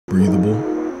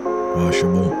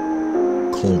washable,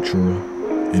 cultural,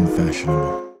 and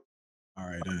fashionable. All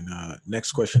right, and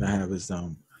next question I have is,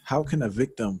 how can a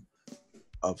victim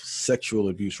of sexual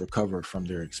abuse recover from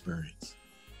their experience?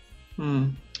 Hmm.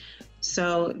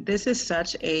 So this is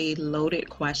such a loaded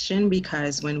question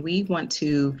because when we want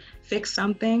to fix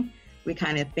something, we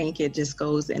kind of think it just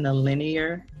goes in a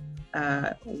linear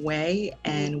way.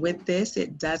 And with this,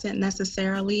 it doesn't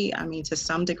necessarily. I mean, to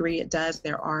some degree it does.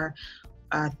 There are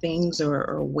things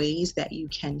or ways that you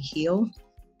can heal.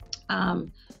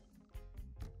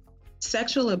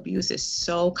 Sexual abuse is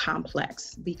so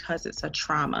complex because it's a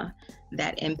trauma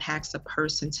that impacts a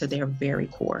person to their very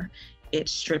core. It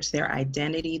strips their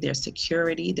identity, their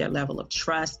security, their level of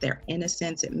trust, their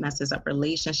innocence. It messes up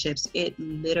relationships. It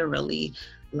literally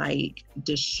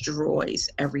destroys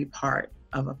every part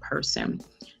of a person.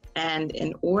 And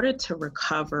in order to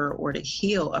recover or to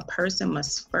heal, a person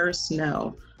must first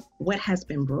know what has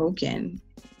been broken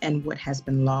and what has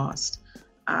been lost.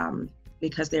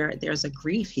 Because there's a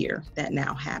grief here that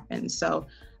now happens. So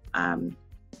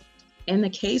in the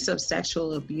case of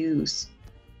sexual abuse,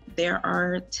 there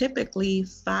are typically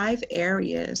 5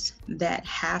 areas that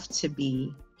have to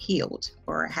be healed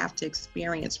or have to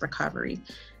experience recovery.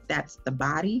 That's the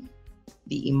body,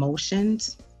 the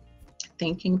emotions,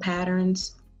 thinking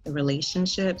patterns, the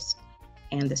relationships,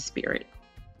 and the spirit,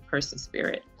 person's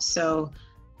spirit. So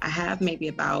I have maybe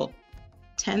about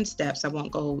 10 steps. I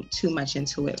won't go too much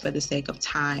into it for the sake of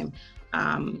time,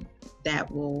 that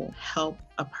will help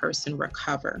a person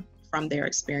recover from their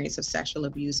experience of sexual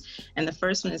abuse. And the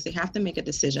first one is they have to make a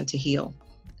decision to heal.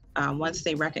 Once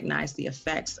they recognize the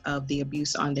effects of the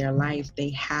abuse on their life, they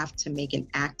have to make an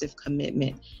active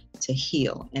commitment to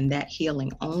heal. And that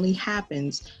healing only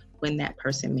happens when that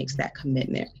person makes that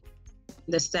commitment.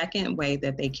 The second way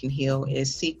that they can heal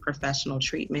is seek professional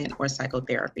treatment or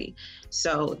psychotherapy.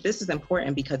 So this is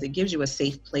important because it gives you a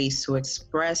safe place to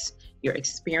express your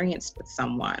experience with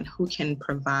someone who can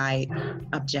provide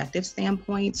objective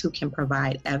standpoints, who can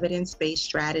provide evidence-based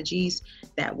strategies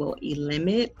that will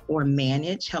eliminate or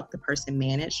help the person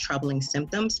manage troubling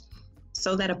symptoms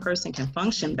so that a person can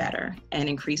function better and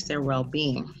increase their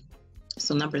well-being.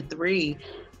 So number 3,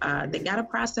 they got to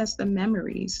process the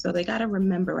memories. So they got to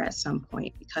remember at some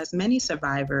point, because many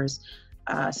survivors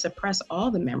suppress all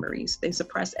the memories. They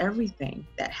suppress everything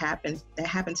that happened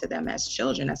to them as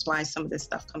children. That's why some of this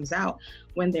stuff comes out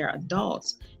when they're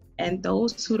adults. And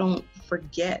those who don't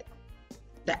forget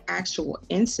the actual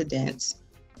incidents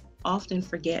often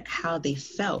forget how they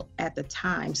felt at the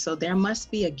time. So there must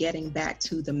be a getting back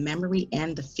to the memory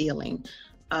and the feeling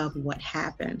of what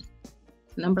happened.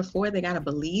 Number 4, they got to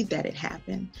believe that it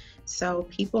happened. So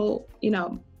people,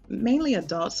 mainly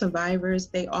adult survivors,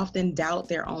 they often doubt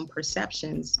their own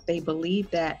perceptions. They believe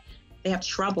that they have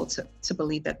trouble to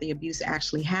believe that the abuse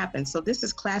actually happened. So this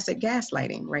is classic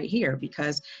gaslighting right here,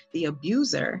 because the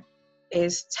abuser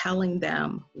is telling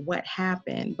them what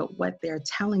happened, but what they're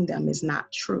telling them is not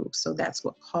true. So that's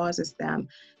what causes them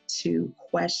to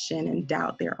question and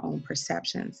doubt their own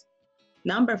perceptions.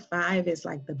 Number 5 is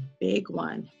the big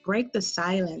one. Break the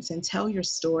silence and tell your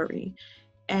story.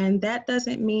 And that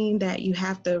doesn't mean that you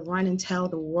have to run and tell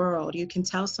the world. You can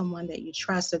tell someone that you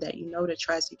trust or that you know to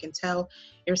trust. You can tell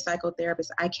your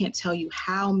psychotherapist. I can't tell you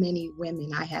how many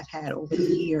women I have had over the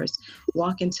years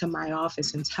walk into my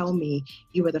office and tell me,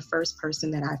 you were the first person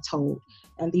that I've told.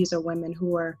 And these are women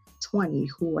who are 20,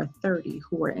 who are 30,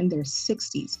 who are in their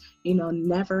 60s,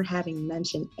 never having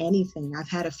mentioned anything. I've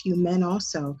had a few men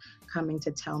also coming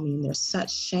to tell me, and there's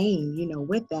such shame,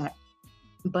 with that.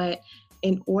 But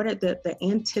in order, the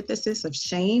antithesis of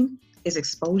shame is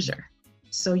exposure.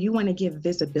 So you want to give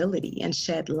visibility and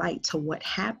shed light to what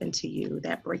happened to you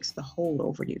that breaks the hold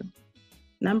over you.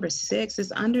 Number 6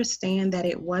 is understand that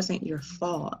it wasn't your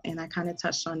fault. And I kind of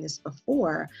touched on this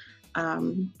before.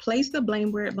 Place the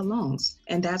blame where it belongs,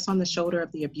 and that's on the shoulder of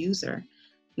the abuser.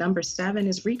 Number 7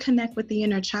 is reconnect with the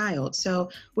inner child. So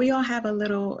we all have an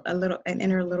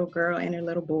inner little girl, inner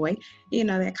little boy,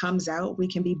 that comes out. We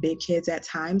can be big kids at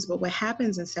times, but what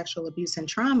happens in sexual abuse and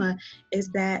trauma is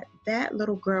that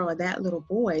little girl or that little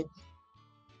boy,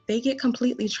 they get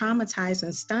completely traumatized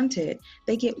and stunted.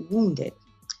 They get wounded.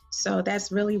 So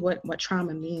that's really what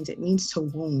trauma means. It means to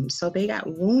wound. So they got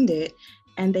wounded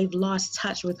and they've lost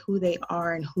touch with who they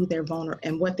are and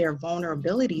and what their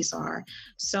vulnerabilities are.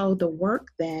 So the work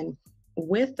then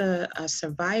with a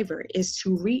survivor is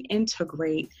to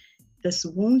reintegrate this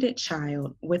wounded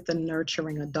child with the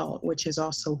nurturing adult, which is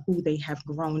also who they have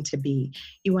grown to be.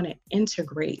 You want to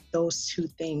integrate those two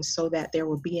things so that there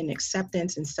will be an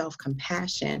acceptance and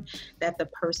self-compassion that the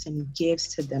person gives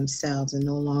to themselves, and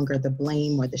no longer the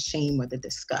blame or the shame or the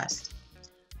disgust.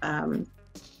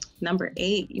 Number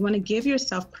 8, you want to give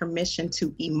yourself permission to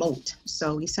emote.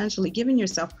 So essentially giving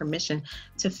yourself permission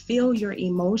to feel your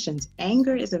emotions.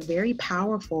 Anger is a very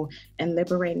powerful and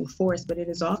liberating force, but it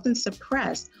is often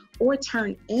suppressed or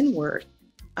turned inward.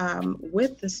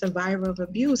 With the survivor of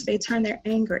abuse, they turn their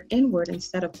anger inward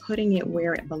instead of putting it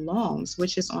where it belongs,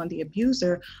 which is on the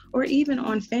abuser or even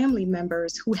on family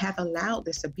members who have allowed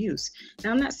this abuse.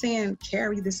 Now, I'm not saying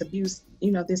carry this abuse,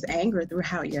 this anger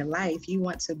throughout your life. You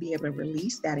want to be able to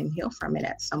release that and heal from it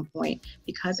at some point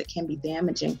because it can be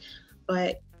damaging.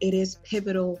 But it is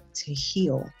pivotal to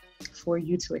heal for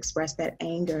you to express that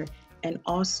anger, and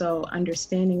also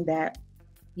understanding that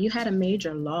you had a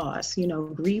major loss.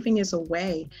 Grieving is a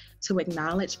way to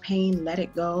acknowledge pain, let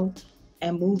it go,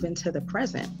 and move into the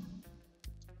present.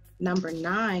 Number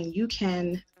 9, you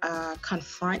can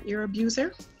confront your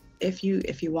abuser if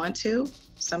you want to.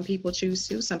 Some people choose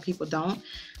to, some people don't.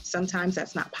 Sometimes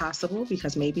that's not possible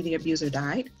because maybe the abuser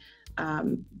died.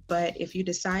 But if you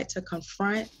decide to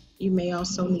confront, you may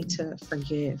also need to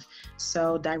forgive.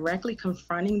 So directly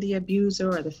confronting the abuser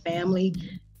or the family,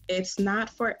 it's not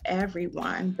for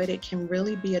everyone, but it can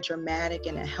really be a dramatic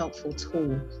and a helpful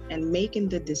tool. And making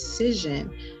the decision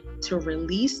to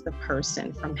release the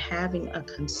person from having a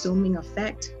consuming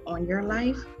effect on your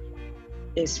life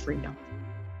is freedom.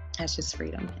 That's just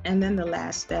freedom. And then the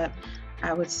last step,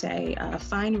 I would say,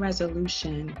 find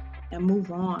resolution and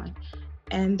move on.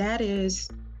 And that is,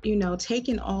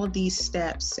 taking all these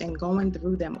steps and going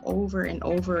through them over and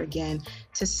over again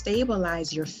to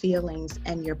stabilize your feelings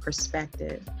and your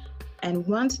perspective. And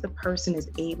once the person is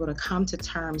able to come to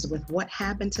terms with what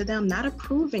happened to them, not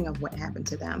approving of what happened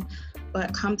to them,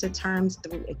 but come to terms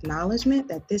through acknowledgement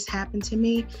that this happened to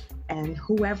me and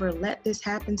whoever let this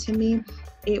happen to me,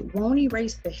 it won't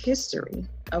erase the history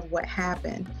of what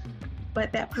happened.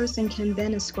 But that person can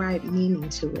then ascribe meaning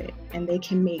to it, and they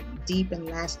can make deep and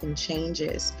lasting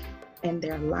changes in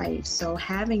their life. So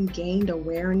having gained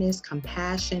awareness,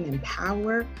 compassion, and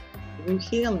power through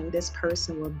healing, this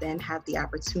person will then have the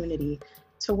opportunity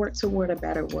to work toward a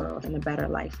better world and a better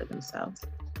life for themselves.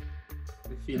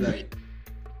 I feel like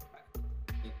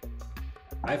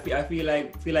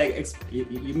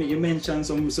you mentioned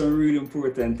some really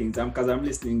important things because I'm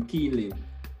listening keenly.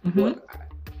 Mm-hmm. But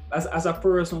as a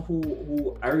person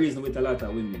who I reason with a lot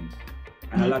of women,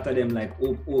 and a lot of them like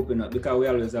open up because we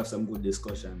always have some good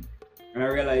discussion. And I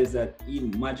realize that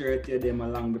in majority of them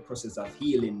along the process of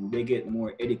healing, they get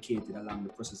more educated along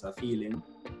the process of healing.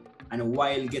 And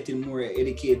while getting more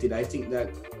educated, I think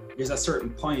that there's a certain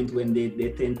point when they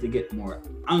tend to get more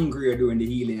angrier during the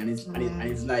healing, and it's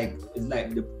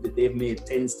like they've made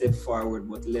 10 steps forward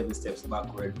but 11 steps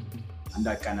backward. And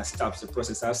that kind of stops the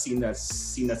process. I've seen that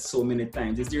so many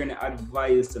times. Is there any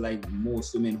advice to like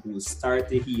most women who start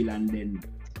to heal and then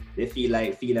they feel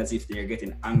as if they're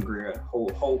getting angrier?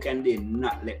 How can they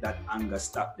not let that anger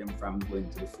stop them from going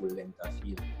to the full length of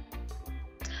healing?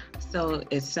 So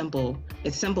it's simple.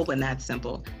 It's simple, but not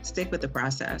simple. Stick with the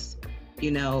process.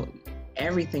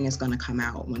 Everything is going to come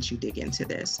out once you dig into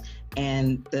this.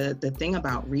 And the thing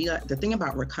about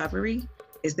recovery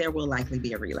is there will likely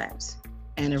be a relapse.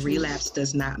 And a relapse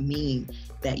does not mean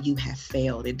that you have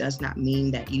failed. It does not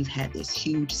mean that you've had this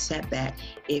huge setback.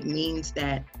 It means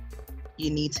that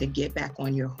you need to get back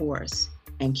on your horse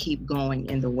and keep going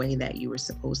in the way that you were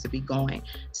supposed to be going.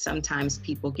 Sometimes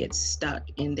people get stuck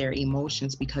in their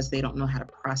emotions because they don't know how to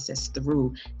process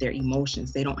through their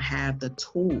emotions. They don't have the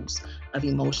tools of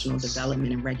emotional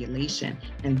development and regulation.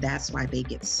 And that's why they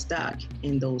get stuck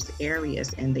in those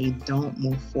areas and they don't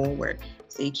move forward.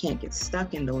 So you can't get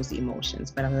stuck in those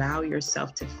emotions, but allow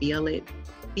yourself to feel it.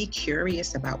 Be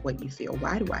curious about what you feel.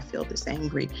 Why do I feel this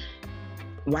angry?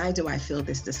 Why do I feel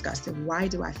this disgusted? Why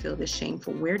do I feel this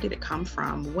shameful? Where did it come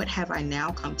from? What have I now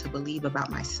come to believe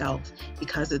about myself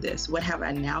because of this? What have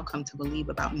I now come to believe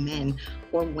about men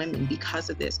or women because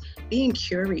of this? Being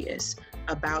curious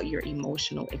about your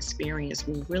emotional experience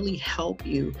will really help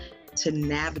you to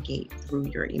navigate through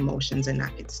your emotions and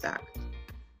not get stuck.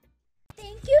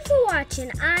 Thank you for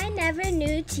watching I Never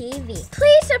Knew TV.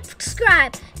 Please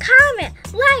subscribe, comment,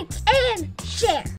 like, and share.